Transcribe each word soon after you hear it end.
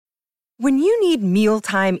When you need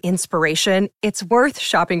mealtime inspiration, it's worth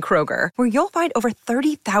shopping Kroger, where you'll find over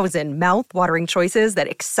 30,000 mouth-watering choices that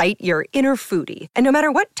excite your inner foodie. And no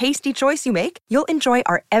matter what tasty choice you make, you'll enjoy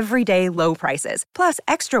our everyday low prices, plus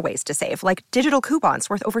extra ways to save, like digital coupons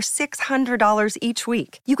worth over $600 each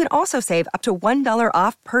week. You can also save up to $1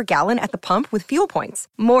 off per gallon at the pump with fuel points.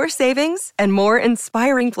 More savings and more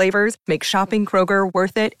inspiring flavors make shopping Kroger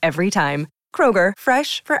worth it every time. Kroger,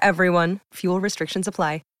 fresh for everyone. Fuel restrictions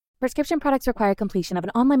apply. Prescription products require completion of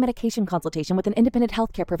an online medication consultation with an independent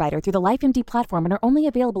healthcare provider through the LifeMD platform and are only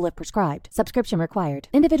available if prescribed. Subscription required.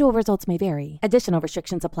 Individual results may vary. Additional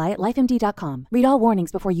restrictions apply at lifemd.com. Read all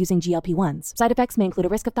warnings before using GLP-1s. Side effects may include a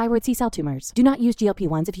risk of thyroid C-cell tumors. Do not use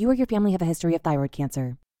GLP-1s if you or your family have a history of thyroid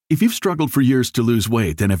cancer. If you've struggled for years to lose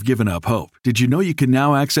weight and have given up hope, did you know you can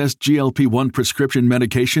now access GLP-1 prescription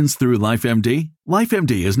medications through LifeMD?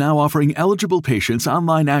 LifeMD is now offering eligible patients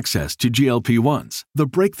online access to GLP-1s, the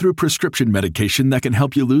breakthrough prescription medication that can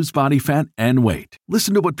help you lose body fat and weight.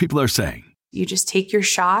 Listen to what people are saying. You just take your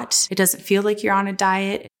shot. It doesn't feel like you're on a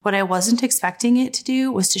diet. What I wasn't expecting it to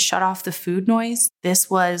do was to shut off the food noise. This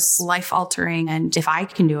was life-altering, and if I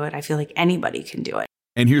can do it, I feel like anybody can do it.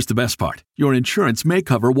 And here's the best part. Your insurance may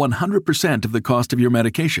cover 100% of the cost of your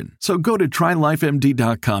medication. So go to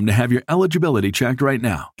TryLifeMD.com to have your eligibility checked right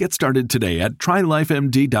now. Get started today at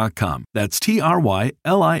TryLifeMD.com. That's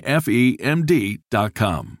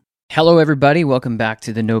TryLifeMD.com. Hello, everybody. Welcome back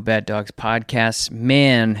to the No Bad Dogs podcast.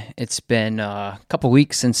 Man, it's been a couple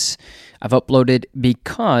weeks since I've uploaded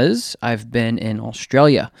because I've been in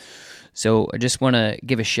Australia. So I just want to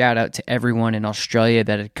give a shout out to everyone in Australia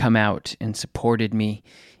that had come out and supported me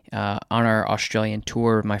on our Australian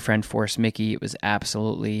tour with my friend Forrest Mickey. It was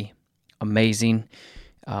absolutely amazing.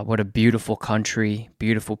 What a beautiful country,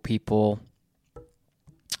 beautiful people.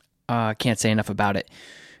 Can't say enough about it.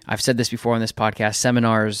 I've said this before on this podcast.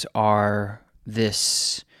 Seminars are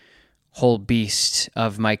this whole beast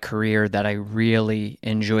of my career that I really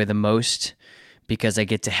enjoy the most because I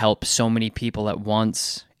get to help so many people at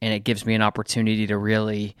once. And it gives me an opportunity to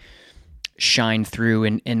really shine through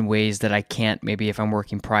in ways that I can't maybe if I'm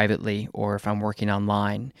working privately or if I'm working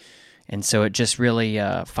online. And so it just really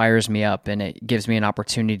fires me up, and it gives me an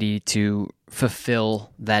opportunity to fulfill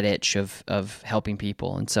that itch of helping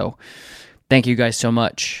people. And so thank you guys so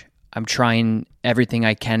much. I'm trying everything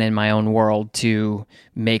I can in my own world to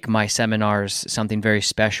make my seminars something very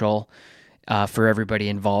special for everybody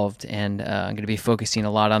involved, and I'm going to be focusing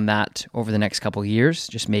a lot on that over the next couple of years,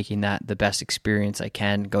 just making that the best experience I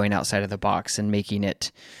can, going outside of the box and making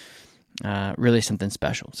it really something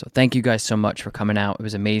special. So thank you guys so much for coming out. It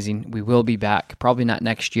was amazing. We will be back, probably not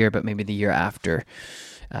next year, but maybe the year after.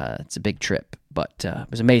 It's a big trip, but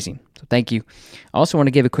it was amazing. So thank you. I also want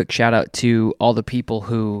to give a quick shout out to all the people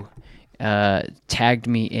who tagged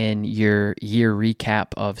me in your year recap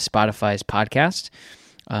of Spotify's podcast.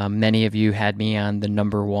 Many of you had me on the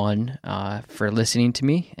number one for listening to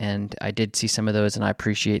me, and I did see some of those, and I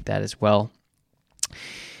appreciate that as well.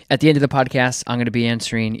 At the end of the podcast, I'm going to be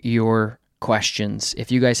answering your questions.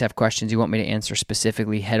 If you guys have questions you want me to answer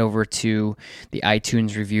specifically, head over to the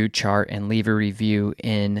iTunes review chart and leave your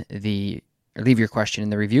question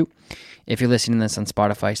in the review. If you're listening to this on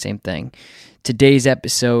Spotify, same thing. Today's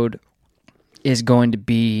episode is going to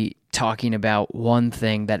be talking about one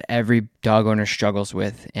thing that every dog owner struggles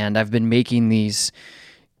with. And I've been making these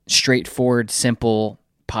straightforward, simple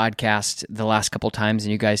podcasts the last couple times,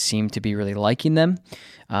 and you guys seem to be really liking them.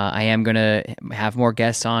 I am going to have more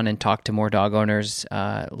guests on and talk to more dog owners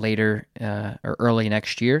later or early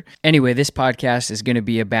next year. Anyway, this podcast is going to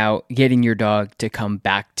be about getting your dog to come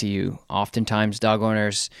back to you. Oftentimes, dog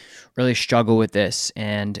owners really struggle with this,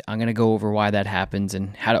 and I'm going to go over why that happens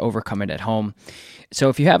and how to overcome it at home. So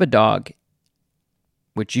if you have a dog,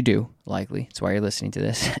 which you do, likely, that's why you're listening to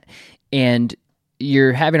this, and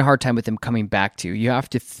you're having a hard time with them coming back to you, you have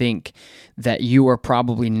to think that you are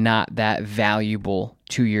probably not that valuable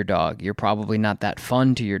to your dog. You're probably not that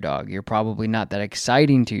fun to your dog. You're probably not that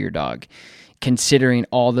exciting to your dog, considering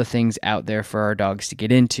all the things out there for our dogs to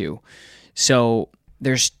get into. So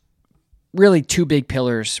there's really two big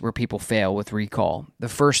pillars where people fail with recall. The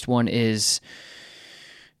first one is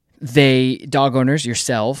dog owners,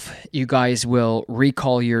 yourself, you guys will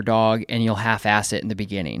recall your dog and you'll half-ass it in the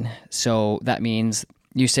beginning. So that means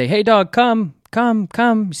you say, hey dog, come. You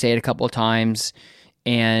say it a couple of times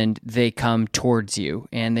and they come towards you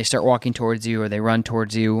and they start walking towards you, or they run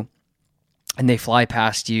towards you and they fly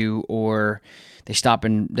past you, or they stop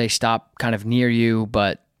kind of near you,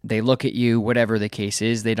 but they look at you, whatever the case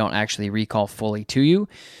is, they don't actually recall fully to you.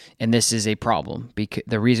 And this is a problem.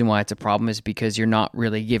 The reason why it's a problem is because you're not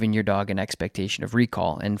really giving your dog an expectation of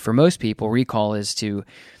recall. And for most people, recall is to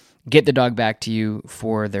get the dog back to you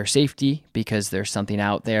for their safety because there's something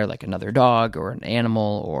out there like another dog or an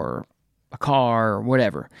animal or a car or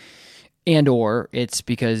whatever. And or it's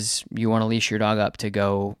because you want to leash your dog up to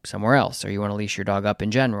go somewhere else, or you want to leash your dog up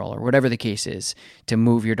in general, or whatever the case is, to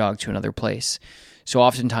move your dog to another place. So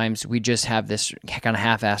oftentimes we just have this kind of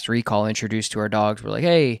half-assed recall introduced to our dogs. We're like,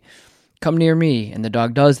 hey, come near me. And the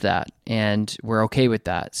dog does that. And we're okay with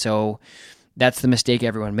that. So that's the mistake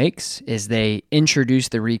everyone makes, is they introduce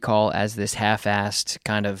the recall as this half-assed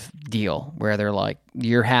kind of deal where they're like,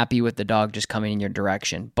 you're happy with the dog just coming in your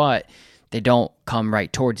direction, but they don't come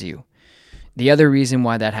right towards you. The other reason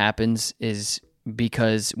why that happens is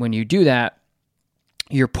because when you do that,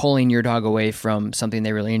 you're pulling your dog away from something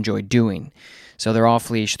they really enjoy doing. So they're off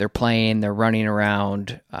leash, they're playing, they're running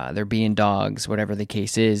around, they're being dogs, whatever the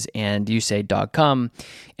case is, and you say, dog, come,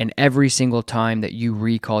 and every single time that you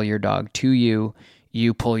recall your dog to you,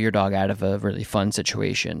 you pull your dog out of a really fun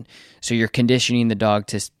situation. So you're conditioning the dog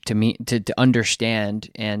to understand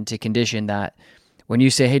and to condition that when you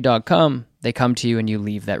say, hey, dog, come, they come to you and you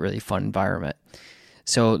leave that really fun environment.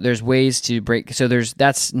 So there's ways to break. So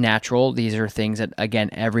that's natural. These are things that, again,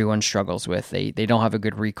 everyone struggles with. They don't have a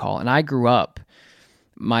good recall. And I grew up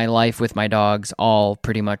my life with my dogs all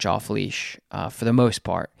pretty much off leash for the most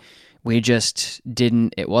part. We just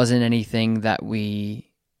didn't, it wasn't anything that we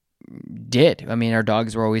did. I mean, our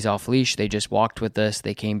dogs were always off leash. They just walked with us.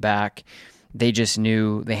 They came back. They just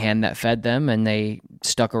knew the hand that fed them and they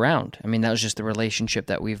stuck around. I mean, that was just the relationship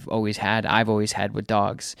that we've always had. I've always had with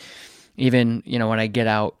dogs. Even, when I get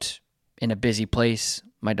out in a busy place,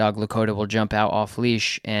 my dog Lakota will jump out off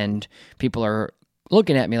leash and people are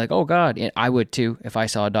looking at me like, oh God, and I would too. If I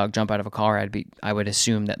saw a dog jump out of a car, I would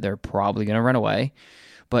assume that they're probably going to run away.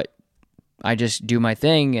 But I just do my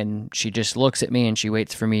thing and she just looks at me and she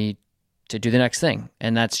waits for me to do the next thing.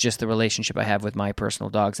 And that's just the relationship I have with my personal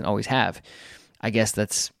dogs and always have. I guess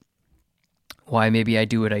that's why maybe I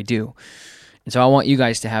do what I do. And so I want you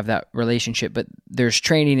guys to have that relationship, but there's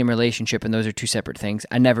training and relationship, and those are two separate things.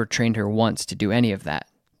 I never trained her once to do any of that.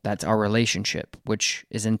 That's our relationship, which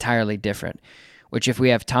is entirely different, which if we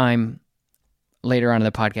have time later on in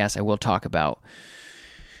the podcast, I will talk about.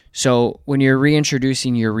 So when you're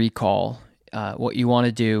reintroducing your recall, what you want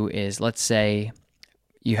to do is, let's say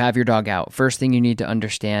you have your dog out. First thing you need to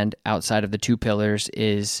understand outside of the two pillars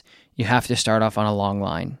is you have to start off on a long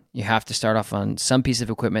line. You have to start off on some piece of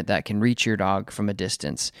equipment that can reach your dog from a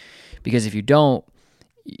distance. Because if you don't,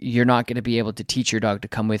 you're not going to be able to teach your dog to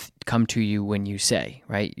come to you when you say,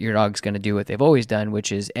 right? Your dog's going to do what they've always done,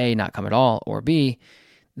 which is A, not come at all, or B,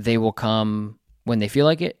 they will come when they feel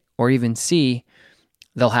like it, or even C,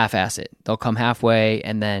 they'll half-ass it. They'll come halfway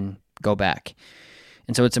and then go back.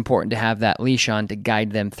 And so it's important to have that leash on to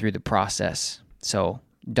guide them through the process. So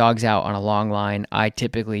dogs out on a long line, I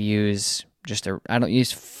typically use I don't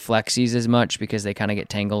use flexies as much because they kind of get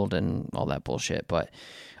tangled and all that bullshit, but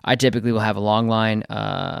I typically will have a long line,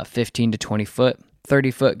 15 to 20 foot.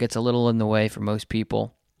 30 foot gets a little in the way for most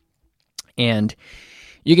people. And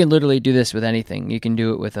you can literally do this with anything. You can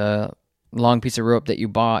do it with a long piece of rope that you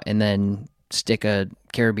bought and then stick a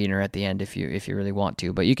carabiner at the end if you really want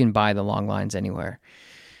to, but you can buy the long lines anywhere.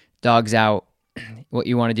 Dogs out, what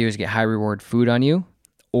you want to do is get high reward food on you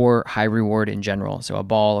or high reward in general. So a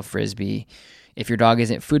ball, a frisbee. If your dog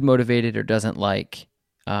isn't food motivated or doesn't like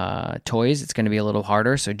toys, it's going to be a little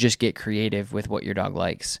harder. So just get creative with what your dog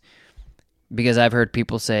likes. Because I've heard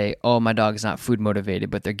people say, oh, my dog's not food motivated,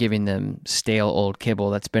 but they're giving them stale old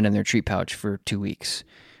kibble that's been in their treat pouch for 2 weeks.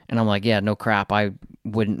 And I'm like, yeah, no crap. I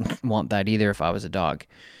wouldn't want that either if I was a dog.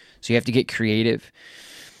 So you have to get creative.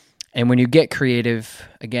 And when you get creative,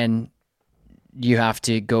 again, you have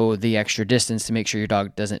to go the extra distance to make sure your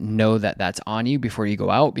dog doesn't know that that's on you before you go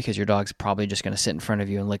out, because your dog's probably just going to sit in front of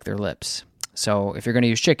you and lick their lips. So if you're going to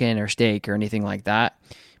use chicken or steak or anything like that,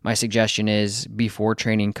 my suggestion is before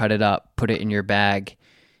training, cut it up, put it in your bag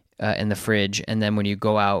in the fridge, and then when you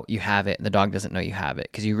go out, you have it, and the dog doesn't know you have it,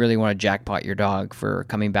 because you really want to jackpot your dog for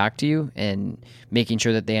coming back to you and making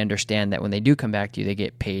sure that they understand that when they do come back to you, they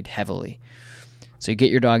get paid heavily. So you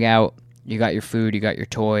get your dog out, you got your food, you got your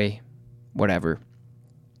toy, whatever.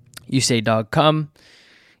 You say, dog, come,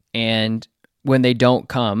 and when they don't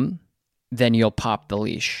come, then you'll pop the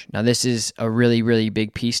leash. Now, this is a really, really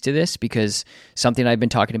big piece to this, because something I've been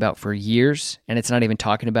talking about for years, and it's not even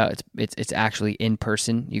talking about, it's actually in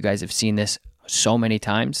person. You guys have seen this so many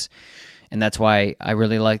times, And that's why I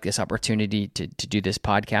really like this opportunity to do this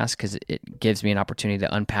podcast, because it gives me an opportunity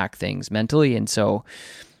to unpack things mentally. And so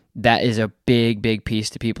that is a big, big piece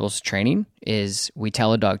to people's training, is we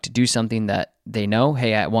tell a dog to do something that they know,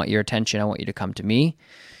 hey, I want your attention, I want you to come to me.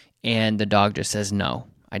 And the dog just says, no,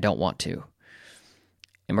 I don't want to.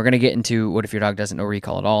 And we're going to get into what if your dog doesn't know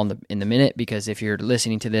recall at all in the minute, because if you're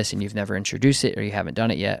listening to this and you've never introduced it or you haven't done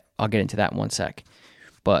it yet, I'll get into that in one sec.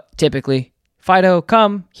 But typically, Fido,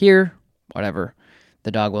 come here, whatever.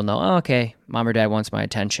 The dog will know, oh, okay, mom or dad wants my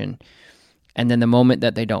attention. And then the moment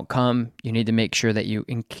that they don't come, you need to make sure that you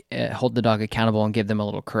hold the dog accountable and give them a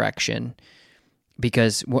little correction.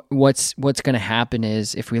 Because what's going to happen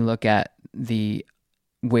is, if we look at the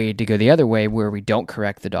way to go the other way, where we don't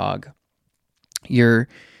correct the dog, you're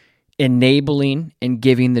enabling and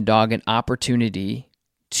giving the dog an opportunity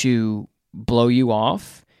to blow you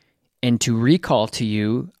off and to recall to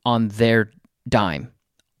you on their dime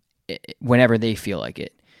whenever they feel like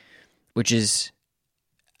it, which is,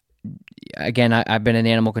 again, I've been an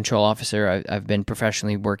animal control officer. I've been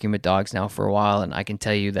professionally working with dogs now for a while, and I can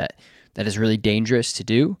tell you that is really dangerous to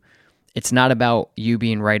do. It's not about you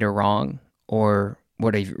being right or wrong or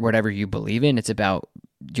whatever you believe in. It's about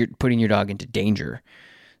you're putting your dog into danger.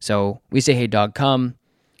 So we say, hey, dog, come.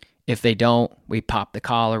 If they don't, we pop the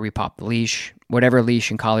collar, we pop the leash, whatever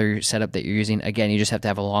leash and collar setup that you're using. Again, you just have to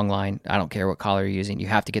have a long line. I don't care what collar you're using. You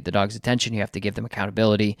have to get the dog's attention. You have to give them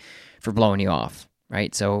accountability for blowing you off,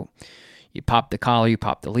 right? So you pop the collar, you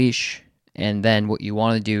pop the leash, and then what you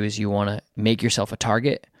want to do is you want to make yourself a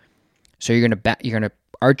target. So you're going to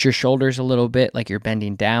arch your shoulders a little bit like you're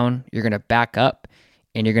bending down. You're going to back up,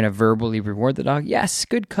 and you're going to verbally reward the dog. Yes,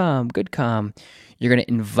 good come, good come. You're going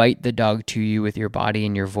to invite the dog to you with your body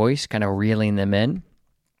and your voice, kind of reeling them in.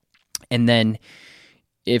 And then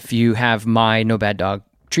if you have my No Bad Dog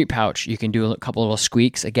treat pouch, you can do a couple little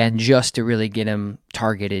squeaks, again, just to really get them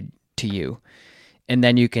targeted to you. And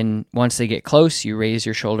then you can, once they get close, you raise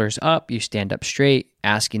your shoulders up, you stand up straight,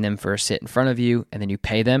 asking them for a sit in front of you, and then you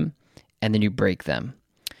pay them, and then you break them.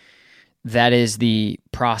 That is the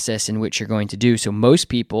process in which you're going to do. So most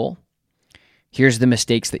people, here's the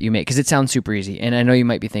mistakes that you make, because it sounds super easy. And I know you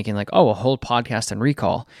might be thinking like, oh, a whole podcast on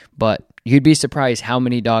recall, but you'd be surprised how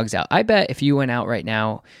many dogs out. I bet if you went out right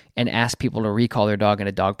now and asked people to recall their dog in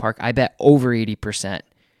a dog park, I bet over 80%,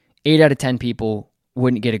 8 out of 10 people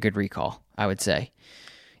wouldn't get a good recall, I would say.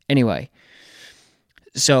 Anyway,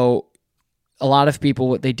 so a lot of people,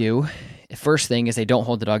 what they do, first thing is they don't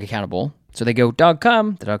hold the dog accountable. So they go, dog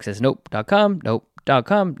come. The dog says, nope, dog come, nope, dog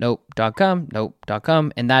come, nope, dog come, nope, dog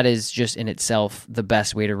come. And that is just in itself the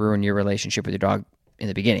best way to ruin your relationship with your dog in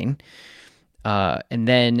the beginning. And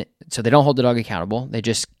then, so they don't hold the dog accountable.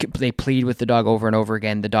 They plead with the dog over and over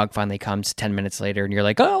again. The dog finally comes 10 minutes later and you're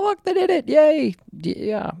like, oh, look, they did it. Yay.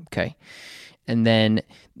 Yeah. Okay. And then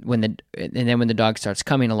when the dog starts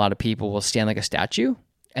coming, a lot of people will stand like a statue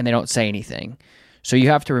and they don't say anything. So you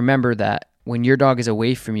have to remember that when your dog is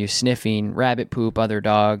away from you sniffing rabbit poop, other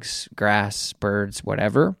dogs, grass, birds,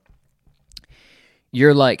 whatever,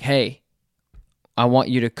 you're like, hey, I want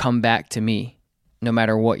you to come back to me no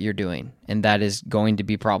matter what you're doing. And that is going to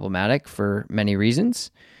be problematic for many reasons.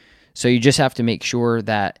 So you just have to make sure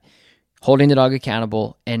that holding the dog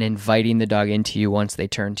accountable and inviting the dog into you once they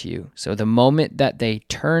turn to you. So the moment that they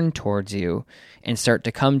turn towards you and start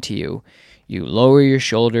to come to you, you lower your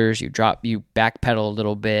shoulders, you backpedal a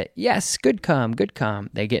little bit. Yes, good come, good come.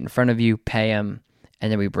 They get in front of you, pay them,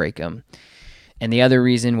 and then we break them. And the other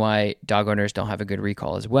reason why dog owners don't have a good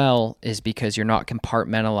recall as well is because you're not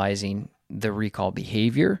compartmentalizing the recall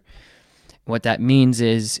behavior. What that means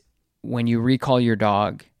is when you recall your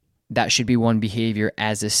dog, that should be one behavior,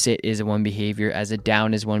 as a sit is one behavior, as a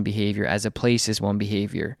down is one behavior, as a place is one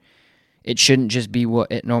behavior. It shouldn't just be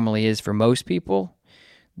what it normally is for most people.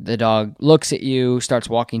 The dog looks at you, starts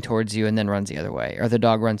walking towards you, and then runs the other way. Or the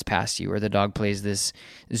dog runs past you, or the dog plays this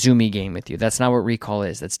zoomy game with you. That's not what recall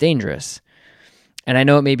is. That's dangerous. And I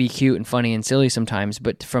know it may be cute and funny and silly sometimes,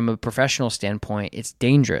 but from a professional standpoint, it's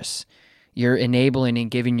dangerous. You're enabling and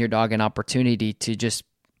giving your dog an opportunity to just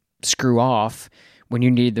screw off when you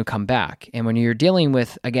need to come back. And when you're dealing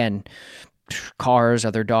with, again, cars,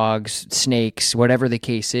 other dogs, snakes, whatever the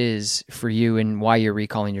case is for you and why you're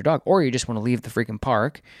recalling your dog, or you just want to leave the freaking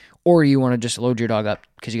park, or you want to just load your dog up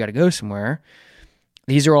because you got to go somewhere.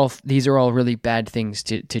 These are all really bad things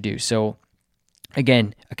to do. So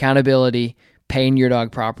again, accountability, paying your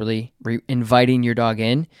dog properly, inviting your dog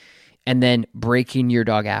in, and then breaking your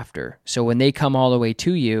dog after. So when they come all the way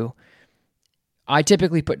to you, I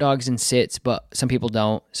typically put dogs in sits, but some people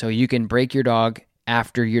don't. So you can break your dog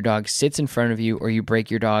after your dog sits in front of you, or you break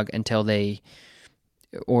your dog until they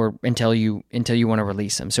or until you want to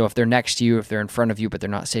release them. So if they're next to you, if they're in front of you, but they're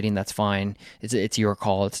not sitting, that's fine. It's your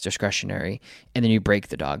call. It's discretionary. And then you break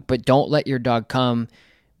the dog. But don't let your dog come,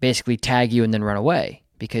 basically tag you and then run away,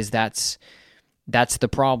 because that's the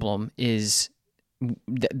problem.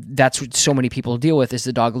 That's what so many people deal with, is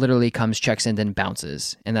the dog literally comes, checks in, then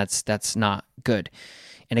bounces. And that's not good.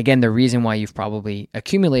 And again, the reason why you've probably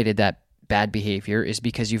accumulated that bad behavior is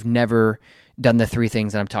because you've never done the 3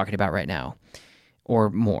 things that I'm talking about right now, or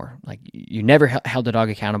more. Like, you never held a dog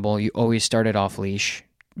accountable. You always started off leash.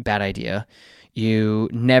 Bad idea. You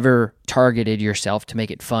never targeted yourself to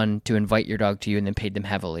make it fun to invite your dog to you and then paid them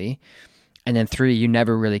heavily. And then 3, you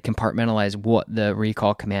never really compartmentalize what the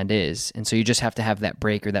recall command is. And so you just have to have that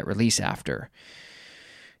break or that release after.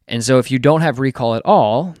 And so if you don't have recall at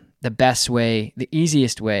all, the best way, the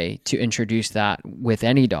easiest way to introduce that with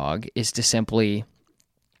any dog is to simply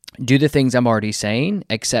do the things I'm already saying,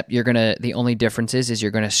 except the only difference is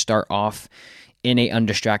you're going to start off in a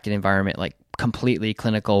undistracted environment, like completely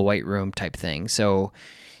clinical white room type thing. So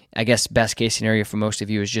I guess best case scenario for most of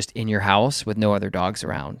you is just in your house with no other dogs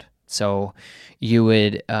around. So you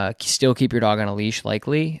would still keep your dog on a leash,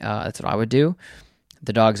 likely. That's what I would do.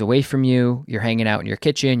 The dog's away from you. You're hanging out in your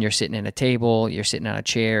kitchen. You're sitting at a table. You're sitting on a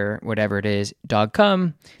chair, whatever it is. Dog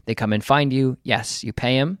come. They come and find you. Yes, you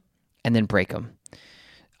pay them and then break them.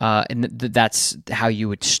 And that's how you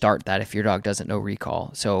would start that if your dog doesn't know recall.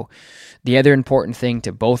 So the other important thing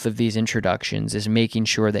to both of these introductions is making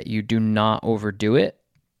sure that you do not overdo it.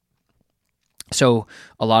 So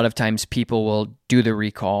a lot of times people will do the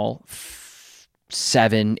recall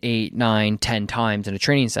 7, 8, 9, 10 times in a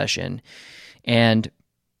training session. And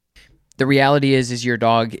the reality is your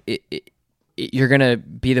dog, you're going to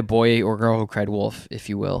be the boy or girl who cried wolf, if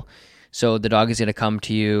you will. So the dog is going to come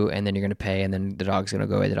to you, and then you're going to pay, and then the dog's going to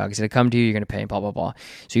go away. The dog is going to come to you, you're going to pay, and blah, blah, blah.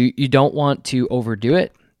 So you don't want to overdo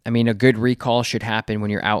it. I mean, a good recall should happen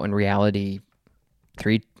when you're out in reality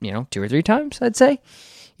 2 or 3 times, I'd say.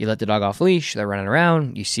 You let the dog off leash, they're running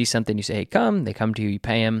around, you see something, you say, hey, come, they come to you, you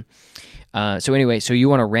pay them. So anyway, so you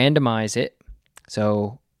want to randomize it.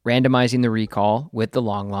 So randomizing the recall with the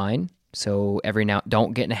long line. So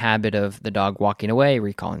don't get in a habit of the dog walking away,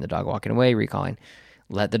 recalling, the dog walking away, recalling.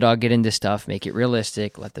 Let the dog get into stuff, make it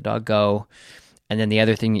realistic, let the dog go. And then the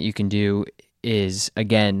other thing that you can do is,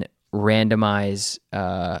 again, randomize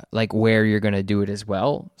like where you're going to do it as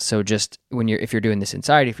well. So just if you're doing this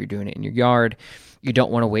inside, if you're doing it in your yard, you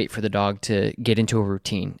don't want to wait for the dog to get into a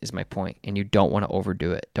routine, is my point. And you don't want to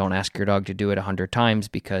overdo it. Don't ask your dog to do it 100 times,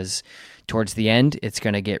 because towards the end, it's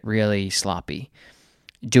going to get really sloppy.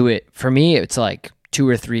 Do it. For me, it's like 2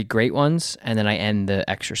 or 3 great ones, and then I end the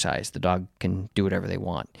exercise. The dog can do whatever they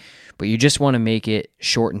want. But you just want to make it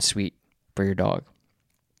short and sweet for your dog.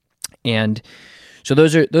 And so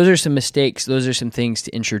those are some mistakes. Those are some things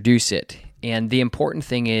to introduce it. And the important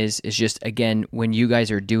thing is just, again, when you guys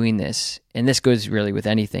are doing this, and this goes really with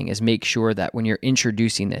anything, is make sure that when you're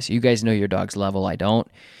introducing this, you guys know your dog's level, I don't.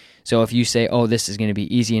 So if you say, oh, this is going to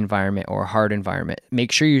be easy environment or a hard environment,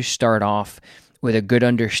 make sure you start off with a good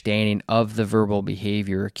understanding of the verbal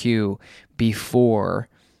behavior cue before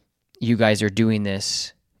you guys are doing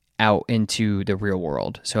this out into the real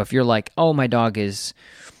world. So if you're like, oh, my dog is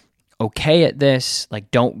okay at this, like,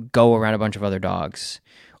 don't go around a bunch of other dogs.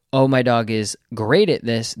 Oh, my dog is great at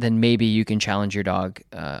this, then maybe you can challenge your dog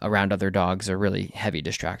around other dogs or really heavy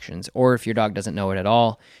distractions. Or if your dog doesn't know it at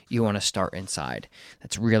all, you want to start inside.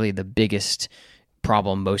 That's really the biggest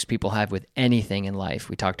problem most people have with anything in life.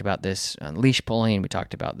 We talked about this on leash pulling. We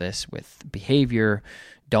talked about this with behavior.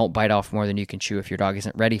 Don't bite off more than you can chew. If your dog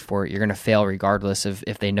isn't ready for it, you're going to fail regardless of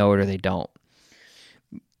if they know it or they don't.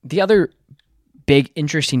 The other big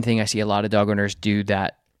interesting thing I see a lot of dog owners do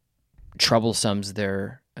that troublesomes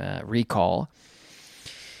their recall,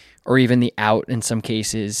 or even the out in some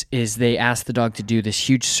cases, is they ask the dog to do this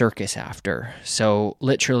huge circus after. So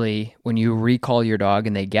literally, when you recall your dog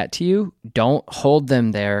and they get to you, don't hold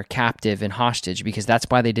them there captive and hostage, because that's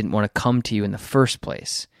why they didn't want to come to you in the first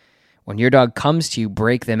place. When your dog comes to you,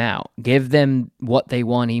 break them out. Give them what they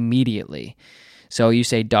want immediately. So you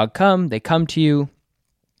say, dog come, they come to you,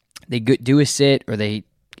 they do a sit, or they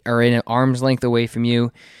are in an arm's length away from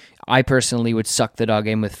you. I personally would suck the dog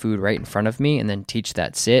in with food right in front of me and then teach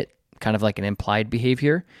that sit, kind of like an implied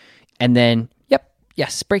behavior. And then,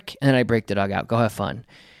 yes, break. And then I break the dog out. Go have fun.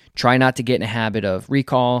 Try not to get in a habit of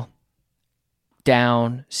recall,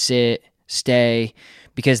 down, sit, stay,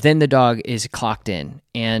 because then the dog is clocked in.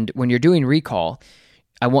 And when you're doing recall,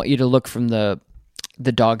 I want you to look from the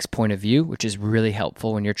dog's point of view, which is really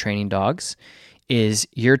helpful when you're training dogs, is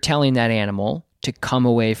you're telling that animal to come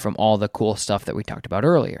away from all the cool stuff that we talked about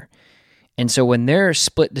earlier. And so when their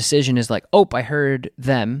split decision is like, oh, I heard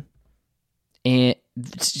them and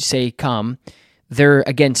say come, they're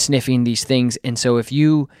again sniffing these things. And so if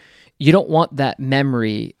you don't want that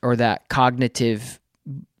memory or that cognitive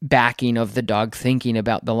backing of the dog thinking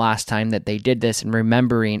about the last time that they did this and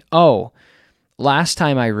remembering, oh, last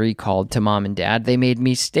time I recalled to mom and dad, they made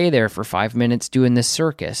me stay there for 5 minutes doing this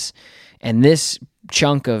circus. And this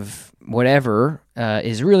chunk of whatever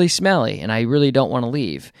is really smelly and I really don't want to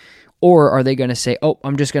leave. Or are they going to say, oh,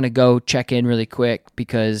 I'm just going to go check in really quick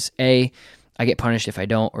because A, I get punished if I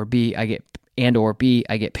don't, or B, I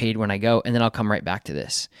get paid when I go, and then I'll come right back to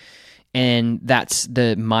this. And that's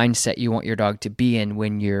the mindset you want your dog to be in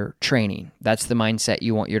when you're training. That's the mindset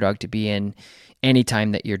you want your dog to be in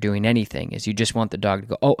anytime that you're doing anything, is you just want the dog to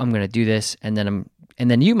go, oh, I'm going to do this, and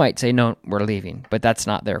then you might say, no, we're leaving, but that's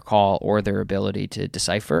not their call or their ability to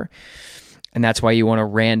decipher. And that's why you want to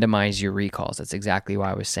randomize your recalls. That's exactly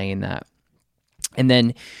why I was saying that. And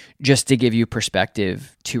then just to give you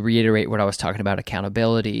perspective, to reiterate what I was talking about,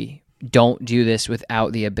 accountability, don't do this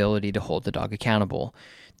without the ability to hold the dog accountable.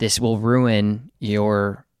 This will ruin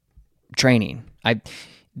your training.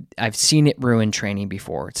 I've seen it ruin training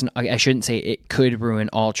before. I shouldn't say it could ruin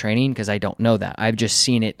all training because I don't know that. I've just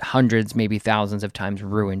seen it hundreds, maybe thousands of times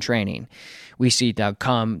ruin training. We see dog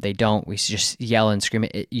come, they don't. We just yell and scream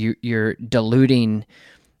it. You're diluting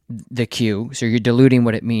the cue, so you're diluting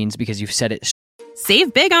what it means because you've said it.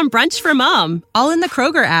 Save big on brunch for mom, all in the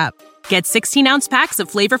Kroger app. Get 16-ounce packs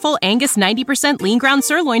of flavorful Angus 90% lean ground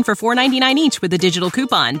sirloin for $4.99 each with a digital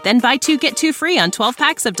coupon. Then buy 2, get 2 free on 12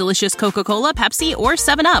 packs of delicious Coca-Cola, Pepsi, or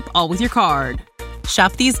 7-Up, all with your card.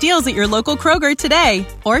 Shop these deals at your local Kroger today,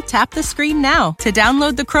 or tap the screen now to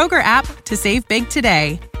download the Kroger app to save big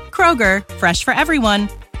today. Kroger, fresh for everyone.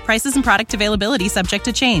 Prices and product availability subject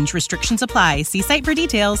to change. Restrictions apply. See site for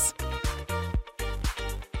details.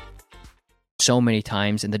 So many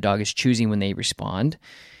times, and the dog is choosing when they respond.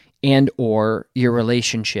 And or your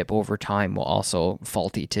relationship over time will also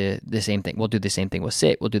faulty to the same thing. We'll do the same thing with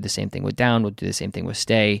sit. We'll do the same thing with down. We'll do the same thing with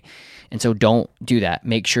stay. And so don't do that.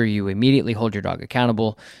 Make sure you immediately hold your dog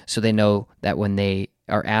accountable so they know that when they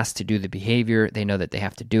are asked to do the behavior, they know that they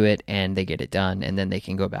have to do it and they get it done. And then they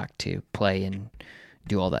can go back to play and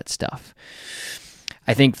do all that stuff.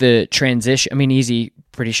 I think the transition, easy,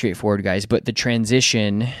 pretty straightforward, guys, but the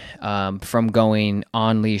transition from going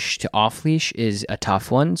on leash to off leash is a tough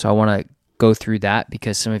one. So I want to go through that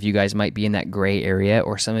because some of you guys might be in that gray area,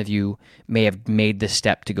 or some of you may have made the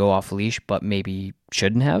step to go off leash, but maybe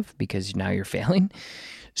shouldn't have because now you're failing.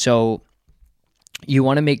 So you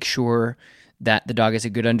want to make sure that the dog has a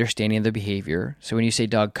good understanding of the behavior. So when you say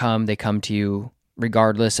dog come, they come to you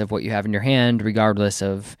regardless of what you have in your hand, regardless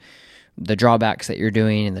of the drawbacks that you're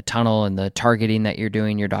doing and the tunnel and the targeting that you're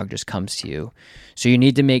doing, your dog just comes to you. So you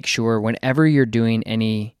need to make sure whenever you're doing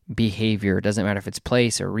any behavior, it doesn't matter if it's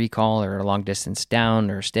place or recall or a long distance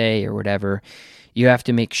down or stay or whatever, you have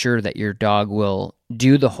to make sure that your dog will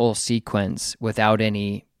do the whole sequence without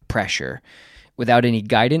any pressure, without any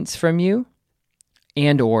guidance from you,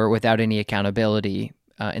 and or without any accountability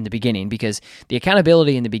in the beginning, because the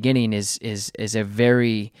accountability in the beginning is a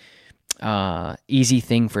very easy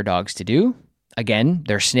thing for dogs to do. Again,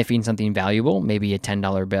 they're sniffing something valuable, maybe a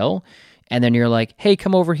 $10 bill, and then you're like, hey,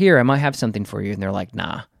 come over here, I might have something for you. And they're like,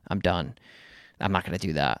 nah, I'm done. I'm not going to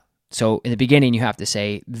do that. So in the beginning, you have to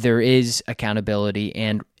say there is accountability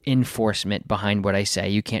and enforcement behind what I say.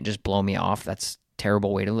 You can't just blow me off. That's a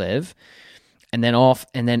terrible way to live. And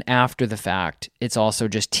then after the fact, it's also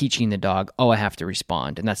just teaching the dog, oh, I have to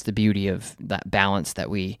respond. And that's the beauty of that balance that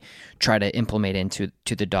we try to implement into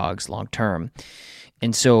the dogs long term.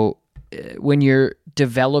 And so when you're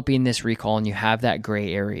developing this recall and you have that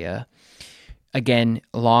gray area, again,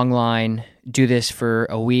 long line, do this for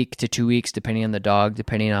a week to 2 weeks, depending on the dog,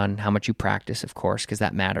 depending on how much you practice, of course, because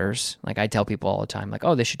that matters. Like I tell people all the time, like,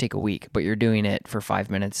 oh, this should take a week, but you're doing it for 5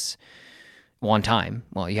 minutes one time.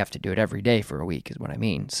 Well, you have to do it every day for a week is what I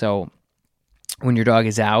mean. So when your dog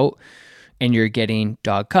is out and you're getting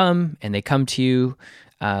dog come and they come to you,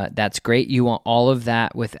 that's great. You want all of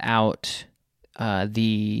that without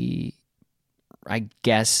the, I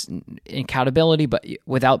guess, accountability, but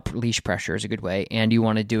without leash pressure is a good way. And you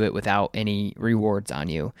want to do it without any rewards on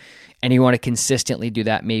you. And you want to consistently do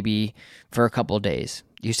that maybe for a couple of days.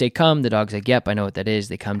 You say come, the dog's like, yep, I know what that is.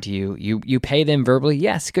 They come to you. You pay them verbally,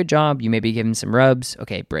 yes, good job. You maybe give them some rubs.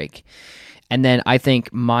 Okay, break. And then I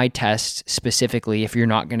think my test specifically, if you're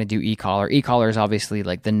not going to do e-collar is obviously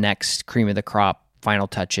like the next cream of the crop, final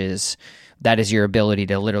touches, that is your ability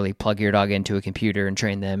to literally plug your dog into a computer and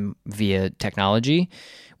train them via technology,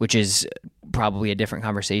 which is probably a different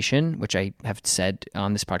conversation, which I have said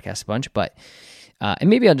on this podcast a bunch. But and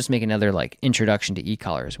maybe I'll just make another like introduction to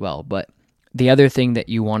e-collar as well. But the other thing that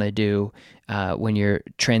you want to do when you're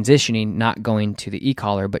transitioning, not going to the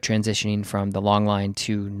e-collar, but transitioning from the long line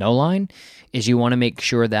to no line, is you want to make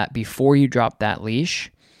sure that before you drop that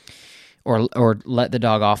leash, or let the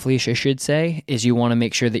dog off leash, I should say, is you want to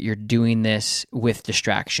make sure that you're doing this with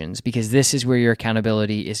distractions, because this is where your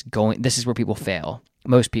accountability is going. This is where people fail.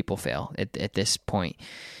 Most people fail at this point,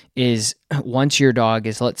 is once your dog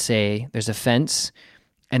is, let's say there's a fence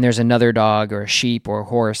and there's another dog or a sheep or a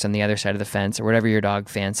horse on the other side of the fence, or whatever your dog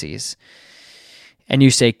fancies, and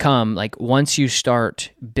you say, come, like once you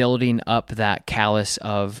start building up that callus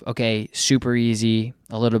of, okay, super easy,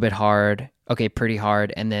 a little bit hard, okay, pretty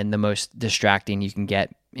hard, and then the most distracting you can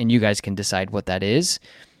get, and you guys can decide what that is,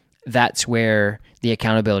 that's where the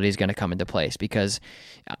accountability is going to come into place. Because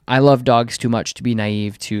I love dogs too much to be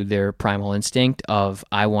naive to their primal instinct of,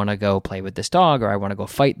 I want to go play with this dog, or I want to go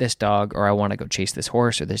fight this dog, or I want to go chase this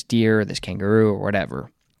horse or this deer or this kangaroo or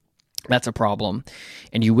whatever. That's a problem,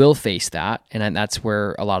 and you will face that, and that's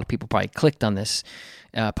where a lot of people probably clicked on this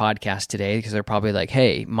podcast today, because they're probably like,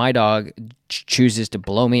 hey, my dog chooses to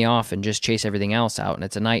blow me off and just chase everything else out, and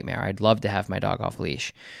it's a nightmare. I'd love to have my dog off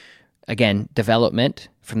leash. Again, development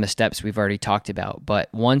from the steps we've already talked about, but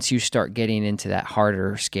once you start getting into that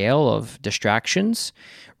harder scale of distractions,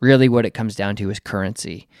 really what it comes down to is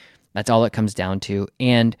currency. That's all it comes down to,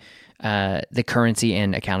 and the currency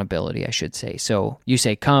and accountability, I should say. So you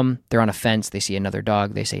say, come, they're on a fence, they see another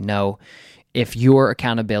dog, they say no. If your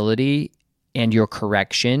accountability and your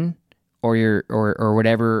correction or your or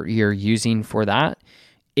whatever you're using for that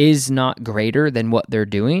is not greater than what they're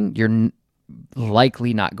doing, you're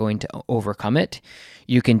likely not going to overcome it.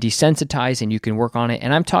 You can desensitize and you can work on it.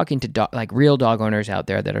 And I'm talking to like real dog owners out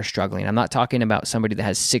there that are struggling. I'm not talking about somebody that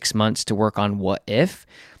has 6 months to work on what if.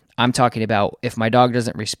 I'm talking about, if my dog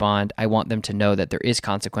doesn't respond, I want them to know that there is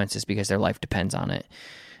consequences because their life depends on it.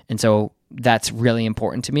 And so that's really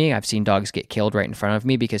important to me. I've seen dogs get killed right in front of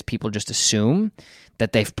me because people just assume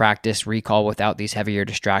that they've practiced recall without these heavier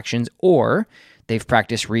distractions, or they've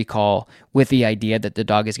practiced recall with the idea that the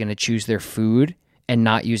dog is going to choose their food and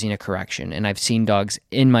not using a correction. And I've seen dogs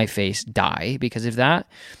in my face die because of that.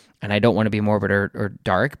 And I don't want to be morbid or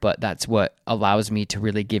dark, but that's what allows me to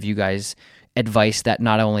really give you guys advice that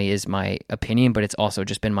not only is my opinion, but it's also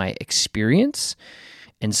just been my experience.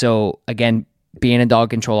 And so again, being a dog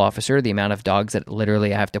control officer, the amount of dogs that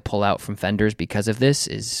literally I have to pull out from fenders because of this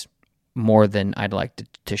is more than I'd like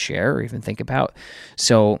to share or even think about.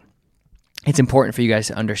 So it's important for you guys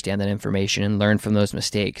to understand that information and learn from those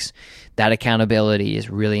mistakes. That accountability is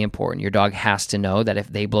really important. Your dog has to know that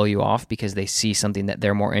if they blow you off because they see something that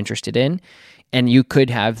they're more interested in, and you could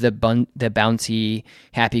have the bouncy,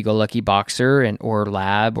 happy-go-lucky boxer or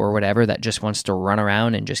lab or whatever that just wants to run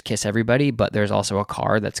around and just kiss everybody, but there's also a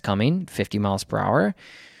car that's coming 50 miles per hour.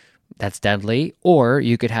 That's deadly. Or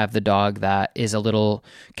you could have the dog that is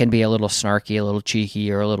can be a little snarky, a little cheeky,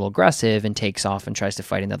 or a little aggressive and takes off and tries to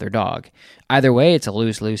fight another dog. Either way, it's a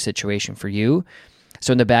lose-lose situation for you.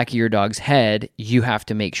 So in the back of your dog's head, you have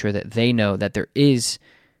to make sure that they know that there is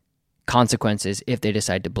consequences if they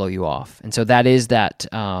decide to blow you off. And so that is that,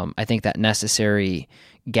 I think that necessary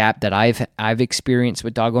gap that I've experienced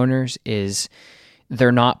with dog owners is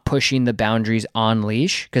they're not pushing the boundaries on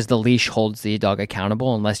leash, because the leash holds the dog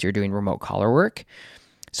accountable unless you're doing remote collar work.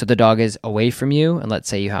 So the dog is away from you, and let's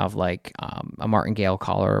say you have like a martingale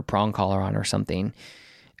collar or prong collar on or something.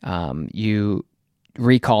 You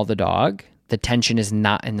recall the dog. The tension is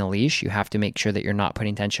not in the leash. You have to make sure that you're not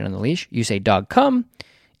putting tension on the leash. You say, dog, come.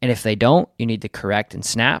 And if they don't, you need to correct and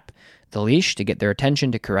snap the leash to get their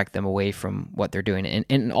attention, to correct them away from what they're doing,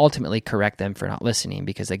 and ultimately correct them for not listening,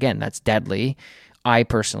 because again, that's deadly. I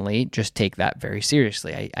personally just take that very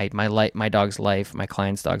seriously. My dog's life, my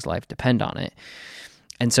client's dog's life depend on it.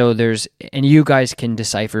 And so and you guys can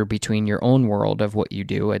decipher between your own world of what you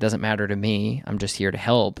do. It doesn't matter to me. I'm just here to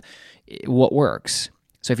help. What works.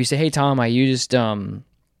 So if you say, hey, Tom, I used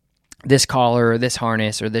this collar or this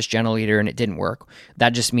harness or this gentle leader and it didn't work,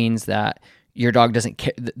 that just means that your dog doesn't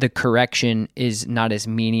care. The correction is not as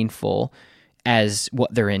meaningful as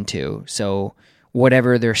what they're into. So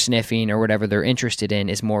whatever they're sniffing or whatever they're interested in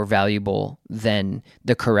is more valuable than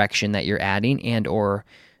the correction that you're adding and or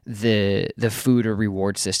the food or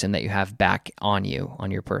reward system that you have back on you,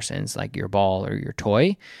 on your persons, like your ball or your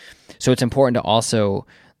toy. So it's important to also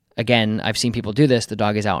Again, I've seen people do this. The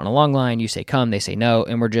dog is out on a long line. You say come, they say no,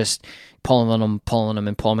 and we're just pulling them,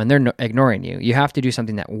 and they're ignoring you. You have to do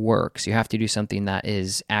something that works. You have to do something that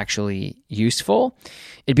is actually useful.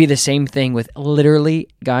 It'd be the same thing with literally,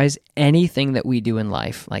 guys, anything that we do in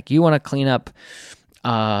life. Like you want to clean up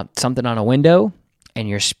something on a window, and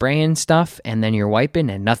you're spraying stuff, and then you're wiping,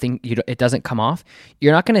 and nothing, it doesn't come off.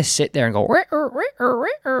 You're not going to sit there and go.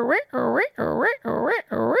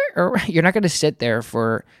 You're not going to sit there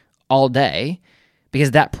for all day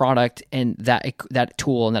because that product and that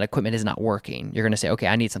tool and that equipment is not working. You're going to say, okay,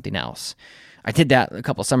 I need something else. I did that a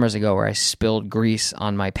couple summers ago where I spilled grease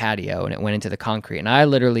on my patio and it went into the concrete, and I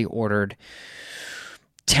literally ordered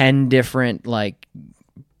 10 different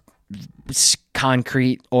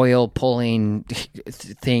concrete oil pulling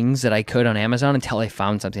things that I could on Amazon until I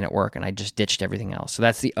found something at work, and I just ditched everything else. So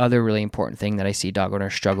that's the other really important thing that I see dog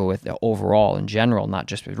owners struggle with overall in general, not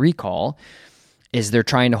just with recall, is they're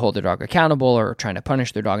trying to hold their dog accountable or trying to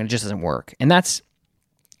punish their dog, and it just doesn't work. And that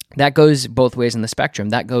goes both ways in the spectrum.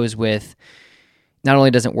 That goes with not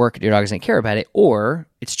only doesn't work, your dog doesn't care about it, or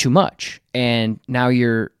it's too much, and now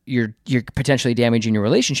you're potentially damaging your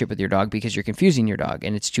relationship with your dog because you're confusing your dog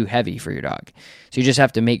and it's too heavy for your dog. So you just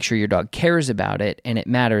have to make sure your dog cares about it and it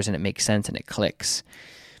matters and it makes sense and it clicks.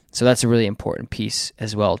 So that's a really important piece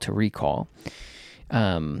as well to recall.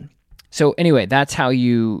 So anyway, that's how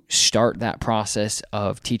you start that process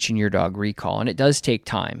of teaching your dog recall. And it does take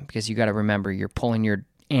time because you got to remember you're pulling your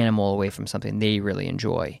animal away from something they really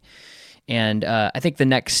enjoy. And I think the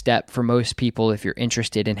next step for most people, if you're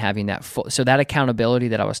interested in having that so that accountability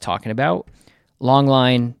that I was talking about, long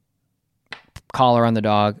line, collar on the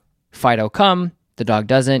dog, Fido come, the dog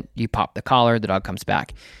doesn't, you pop the collar, the dog comes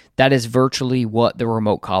back. That is virtually what the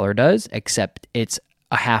remote collar does, except it's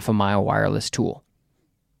a half-a-mile wireless tool.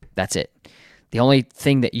 That's it. The only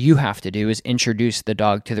thing that you have to do is introduce the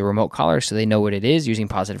dog to the remote collar so they know what it is using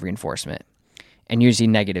positive reinforcement and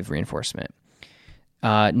using negative reinforcement.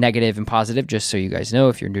 Negative and positive, just so you guys know,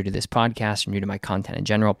 if you're new to this podcast or new to my content in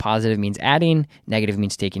general, positive means adding, negative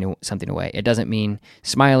means taking something away. It doesn't mean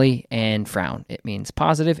smiley and frown. It means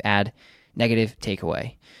positive, add, negative, take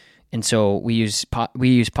away. And so we use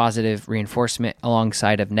positive reinforcement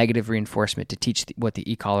alongside of negative reinforcement to teach what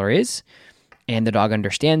the e-collar is, and the dog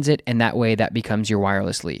understands it, and that way that becomes your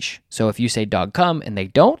wireless leash. So if you say dog come and they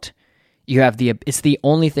don't, it's the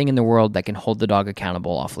only thing in the world that can hold the dog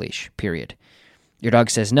accountable off leash, period. Your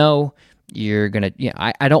dog says no, you're going to,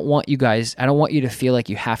 I don't want you to feel like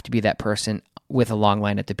you have to be that person with a long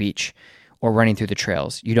line at the beach or running through the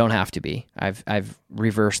trails. You don't have to be. I've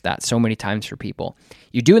reversed that so many times for people.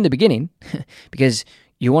 You do in the beginning because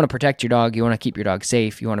you want to protect your dog, you want to keep your dog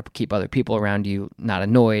safe, you want to keep other people around you not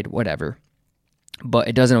annoyed, whatever. But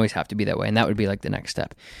it doesn't always have to be that way, and that would be like the next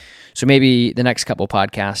step. So maybe the next couple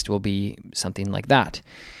podcasts will be something like that.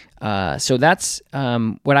 So that's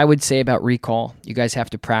what I would say about recall. You guys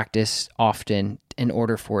have to practice often in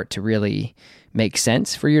order for it to really make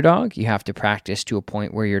sense for your dog. You have to practice to a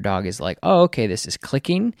point where your dog is like, oh, okay, this is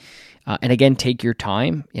clicking. And again, take your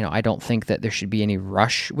time. I don't think that there should be any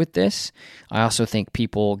rush with this. I also think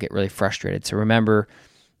people get really frustrated. So remember,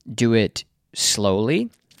 do it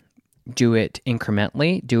slowly, do it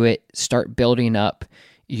incrementally, start building up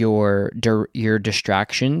your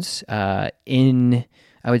distractions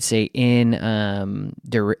I would say in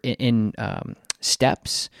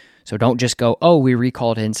steps. So don't just go, oh, we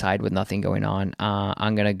recalled inside with nothing going on.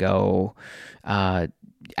 I'm going to go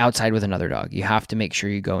outside with another dog. You have to make sure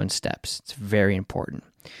you go in steps. It's very important.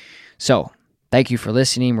 So thank you for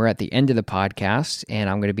listening. We're at the end of the podcast, and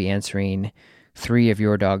I'm going to be answering 3 of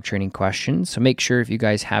your dog training questions. So make sure if you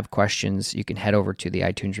guys have questions, you can head over to the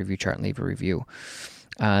iTunes review chart and leave a review.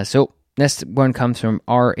 So next one comes from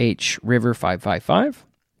RH River 555.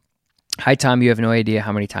 Hi, Tom. You have no idea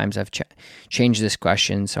how many times I've changed this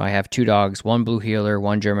question. So I have 2 dogs, 1 blue heeler,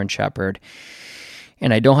 1 German Shepherd,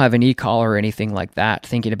 and I don't have an e-collar or anything like that.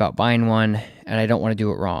 Thinking about buying one, and I don't want to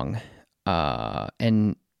do it wrong.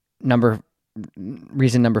 And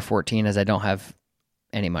reason number 14 is I don't have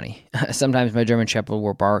any money. Sometimes my German Shepherd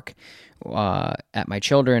will bark at my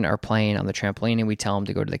children are playing on the trampoline, and we tell him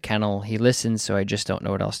to go to the kennel. He listens, so I just don't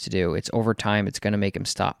know what else to do. It's over time, it's going to make him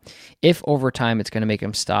stop. If over time it's going to make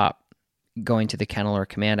him stop going to the kennel or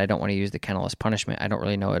command, I don't want to use the kennel as punishment. I don't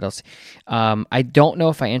really know what else. I don't know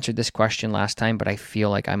if I answered this question last time, but I feel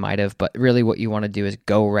like I might have. But really what you want to do is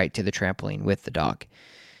go right to the trampoline with the dog.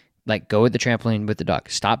 Like, go with the trampoline with the dog.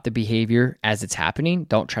 Stop the behavior as it's happening.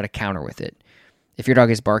 Don't try to counter with it. If your dog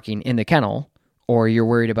is barking in the kennel, or you're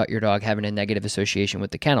worried about your dog having a negative association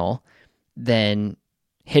with the kennel, then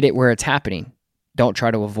hit it where it's happening. Don't try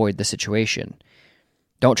to avoid the situation.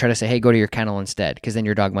 Don't try to say, hey, go to your kennel instead, because then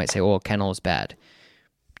your dog might say, oh, kennel is bad.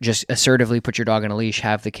 Just assertively put your dog on a leash,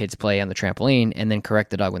 have the kids play on the trampoline, and then correct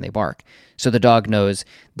the dog when they bark. So the dog knows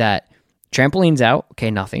that trampoline's out, okay,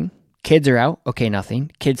 nothing. Kids are out, okay,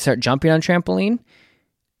 nothing. Kids start jumping on trampoline,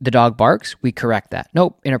 the dog barks, we correct that.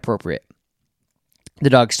 Nope, inappropriate. The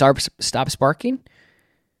dog stops barking.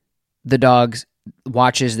 The dog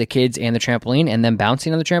watches the kids and the trampoline and then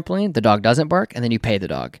bouncing on the trampoline. The dog doesn't bark, and then you pay the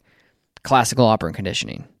dog. Classical operant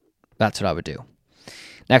conditioning. That's what I would do.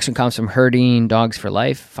 Next one comes from Herding Dogs for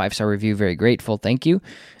Life. 5-star review, very grateful. Thank you.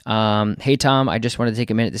 Hey, Tom, I just wanted to take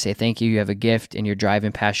a minute to say thank you. You have a gift, and your drive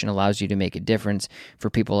and passion allows you to make a difference for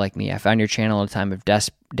people like me. I found your channel at a time of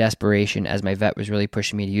desperation as my vet was really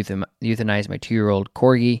pushing me to euthanize my 2-year-old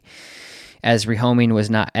Corgi, as rehoming was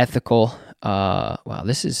not ethical. Wow,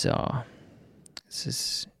 this is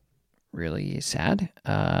really sad.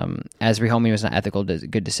 As rehoming was not ethical,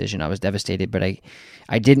 good decision. I was devastated, but I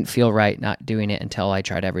didn't feel right not doing it until I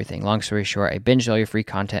tried everything. Long story short, I binged all your free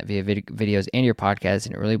content via videos and your podcast,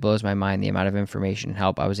 and it really blows my mind the amount of information and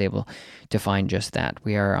help I was able to find just that.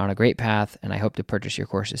 We are on a great path, and I hope to purchase your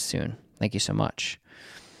courses soon. Thank you so much.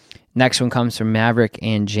 Next one comes from Maverick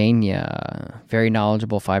and Jania. Very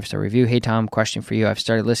knowledgeable 5-star review. Hey, Tom, question for you. I've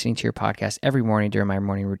started listening to your podcast every morning during my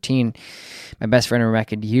morning routine. My best friend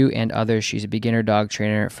recommended you and others. She's a beginner dog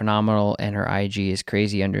trainer, phenomenal, and her IG is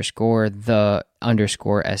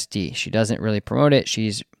crazy_the_SD. She doesn't really promote it.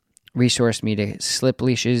 She's resourced me to slip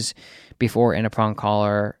leashes before and a prong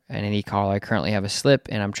collar and an e-collar. I currently have a slip,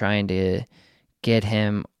 and I'm trying to get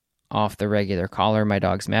him off the regular collar. My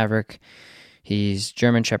dog's Maverick. He's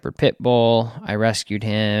German Shepherd Pit Bull. I rescued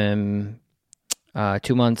him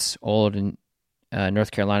 2 months old in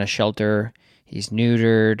North Carolina shelter. He's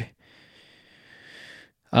neutered.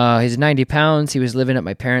 He's 90 pounds. He was living at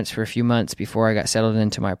my parents' for a few months before I got settled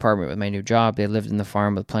into my apartment with my new job. They lived in the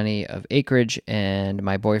farm with plenty of acreage, and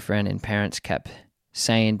my boyfriend and parents kept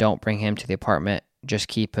saying, don't bring him to the apartment, just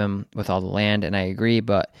keep him with all the land, and I agree,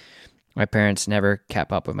 but my parents never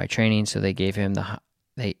kept up with my training, so they gave him the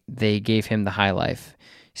high life,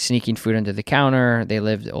 sneaking food under the counter. They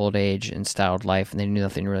lived old age and styled life, and they knew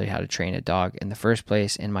nothing really how to train a dog in the first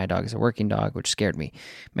place, and my dog is a working dog, which scared me.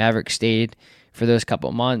 Maverick stayed for those couple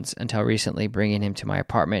months until recently bringing him to my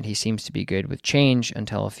apartment. He seems to be good with change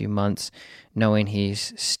until a few months, knowing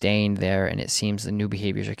he's staying there, and it seems the new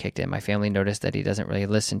behaviors are kicked in. My family noticed that he doesn't really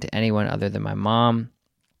listen to anyone other than my mom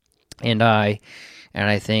and I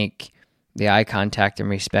think the eye contact and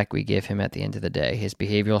respect we give him at the end of the day. His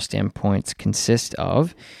behavioral standpoints consist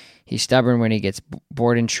of he's stubborn when he gets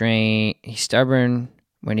bored and train. He's stubborn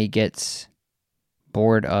when he gets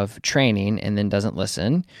bored of training and then doesn't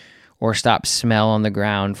listen, or stops smell on the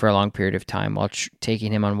ground for a long period of time while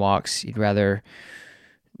taking him on walks. He'd rather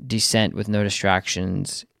descent with no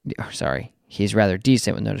distractions. He's rather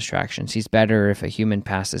decent with no distractions. He's better if a human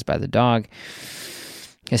passes by the dog.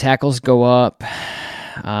 His hackles go up.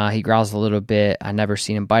 He growls a little bit. I've never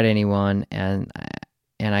seen him bite anyone, and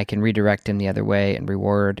I can redirect him the other way and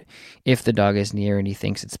reward if the dog is near and he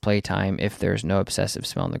thinks it's playtime if there's no obsessive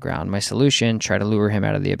smell on the ground. My solution, try to lure him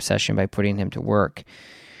out of the obsession by putting him to work.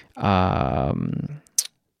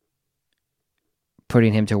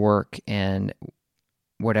 And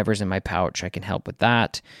whatever's in my pouch, I can help with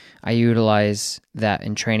that. I utilize that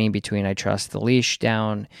in training between I trust the leash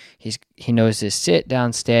down. He knows his sit,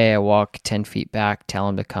 down, stay. I walk 10 feet back, tell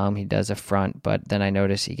him to come. He does a front, but then I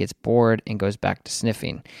notice he gets bored and goes back to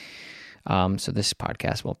sniffing. So this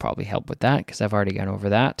podcast will probably help with that because I've already gone over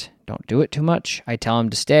that. Don't do it too much. I tell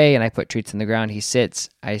him to stay and I put treats on the ground. He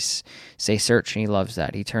sits. I say search and he loves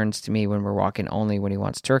that. He turns to me when we're walking only when he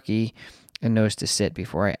wants turkey and knows to sit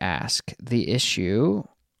before I ask. The issue...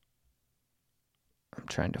 I'm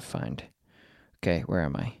trying to find... Okay, where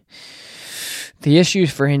am I? The issue,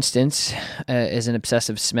 for instance, is an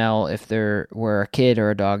obsessive smell. If there were a kid or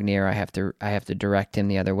a dog near, I have to direct him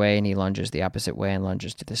the other way, and he lunges the opposite way and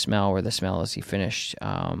lunges to the smell where the smell is he finished.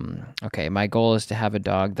 Okay, my goal is to have a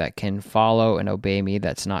dog that can follow and obey me,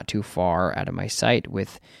 that's not too far out of my sight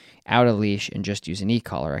without a leash and just use an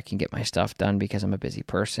e-collar. I can get my stuff done because I'm a busy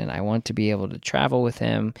person. I want to be able to travel with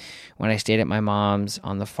him. When I stayed at my mom's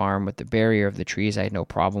on the farm with the barrier of the trees, I had no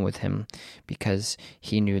problem with him because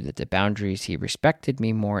he knew that the boundaries, he respected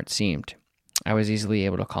me more, it seemed. I was easily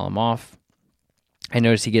able to call him off. I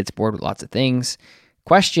noticed he gets bored with lots of things.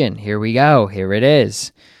 Question, here we go. Here it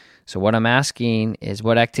is. So what I'm asking is,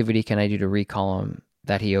 what activity can I do to recall him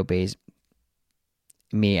that he obeys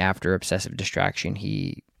me after obsessive distraction?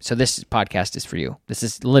 So this podcast is for you. This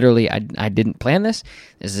is literally, I didn't plan this.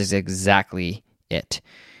 This is exactly it.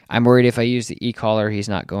 I'm worried if I use the e-collar, he's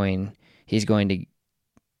going to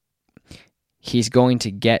he's going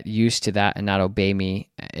to get used to that and not obey me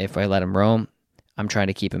if I let him roam. I'm trying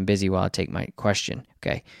to keep him busy while I take my question.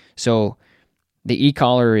 Okay. So the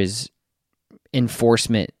e-collar is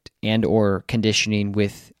enforcement and or conditioning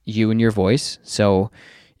with you and your voice. So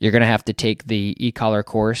you're going to have to take the e-collar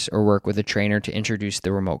course or work with a trainer to introduce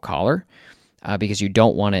the remote collar because you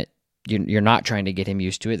don't want it. You're not trying to get him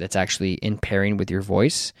used to it. That's actually in pairing with your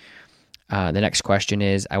voice. The next question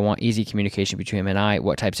is, I want easy communication between him and I.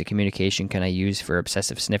 What types of communication can I use for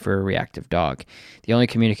obsessive sniffer or reactive dog? The only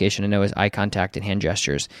communication I know is eye contact and hand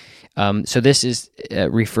gestures. So this is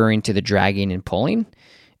referring to the dragging and pulling.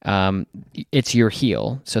 It's your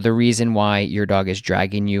heel. So the reason why your dog is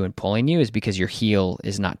dragging you and pulling you is because your heel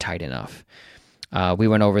is not tight enough. We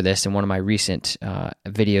went over this in one of my recent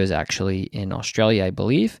videos, actually in Australia, I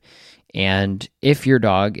believe. And if your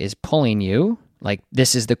dog is pulling you, like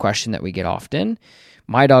this is the question that we get often.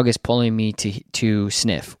 My dog is pulling me to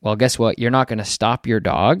sniff. Well, guess what? You're not going to stop your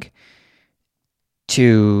dog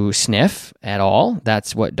to sniff at all.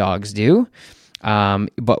 That's what dogs do.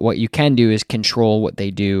 But what you can do is control what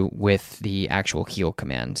they do with the actual heel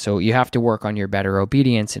command. So you have to work on your better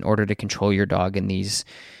obedience in order to control your dog in these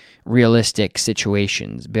realistic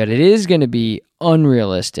situations. But it is going to be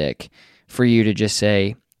unrealistic for you to just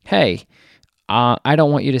say, hey, I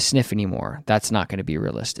don't want you to sniff anymore. That's not going to be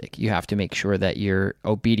realistic. You have to make sure that your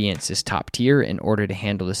obedience is top tier in order to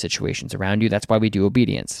handle the situations around you. That's why we do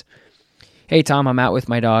obedience. Hey, Tom, I'm out with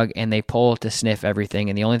my dog and they pull to sniff everything,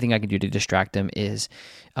 and the only thing I can do to distract them is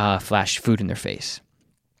flash food in their face.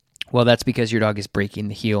 Well, that's because your dog is breaking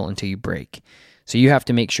the heel until you break. So you have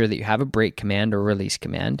to make sure that you have a break command or release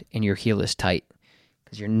command and your heel is tight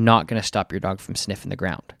because you're not going to stop your dog from sniffing the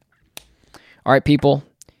ground. All right, people.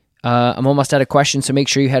 I'm almost out of questions, so make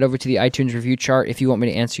sure you head over to the iTunes review chart if you want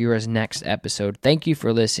me to answer yours next episode. Thank you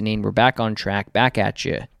for listening. We're back on track, back at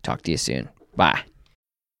you. Talk to you soon. Bye.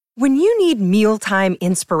 When you need mealtime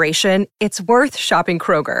inspiration, it's worth shopping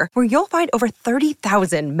Kroger, where you'll find over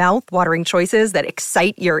 30,000 mouth-watering choices that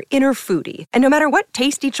excite your inner foodie. And no matter what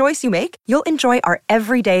tasty choice you make, you'll enjoy our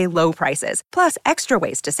everyday low prices, plus extra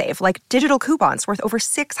ways to save, like digital coupons worth over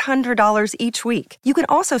 $600 each week. You can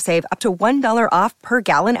also save up to $1 off per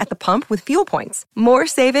gallon at the pump with fuel points. More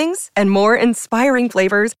savings and more inspiring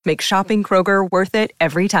flavors make shopping Kroger worth it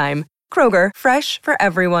every time. Kroger, fresh for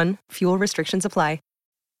everyone. Fuel restrictions apply.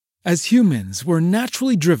 As humans, we're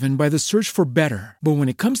naturally driven by the search for better. But when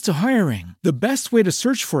it comes to hiring, the best way to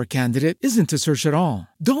search for a candidate isn't to search at all.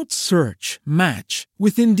 Don't search, match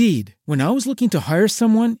with Indeed. When I was looking to hire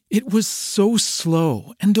someone, it was so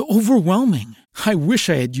slow and overwhelming. I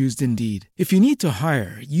wish I had used Indeed. If you need to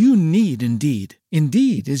hire, you need Indeed.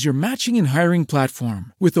 Indeed is your matching and hiring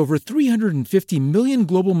platform with over 350 million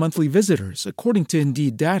global monthly visitors, according to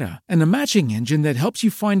Indeed data, and a matching engine that helps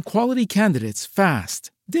you find quality candidates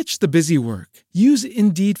fast. Ditch the busy work. Use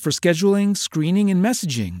Indeed for scheduling, screening, and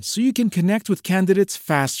messaging so you can connect with candidates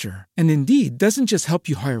faster. And Indeed doesn't just help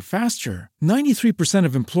you hire faster. 93%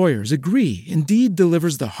 of employers agree Indeed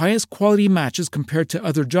delivers the highest quality matches compared to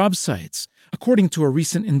other job sites, according to a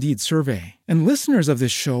recent Indeed survey. And listeners of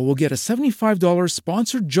this show will get a $75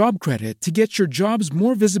 sponsored job credit to get your jobs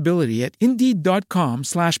more visibility at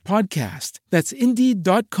Indeed.com/podcast. That's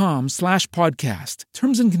Indeed.com/podcast.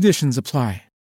 Terms and conditions apply.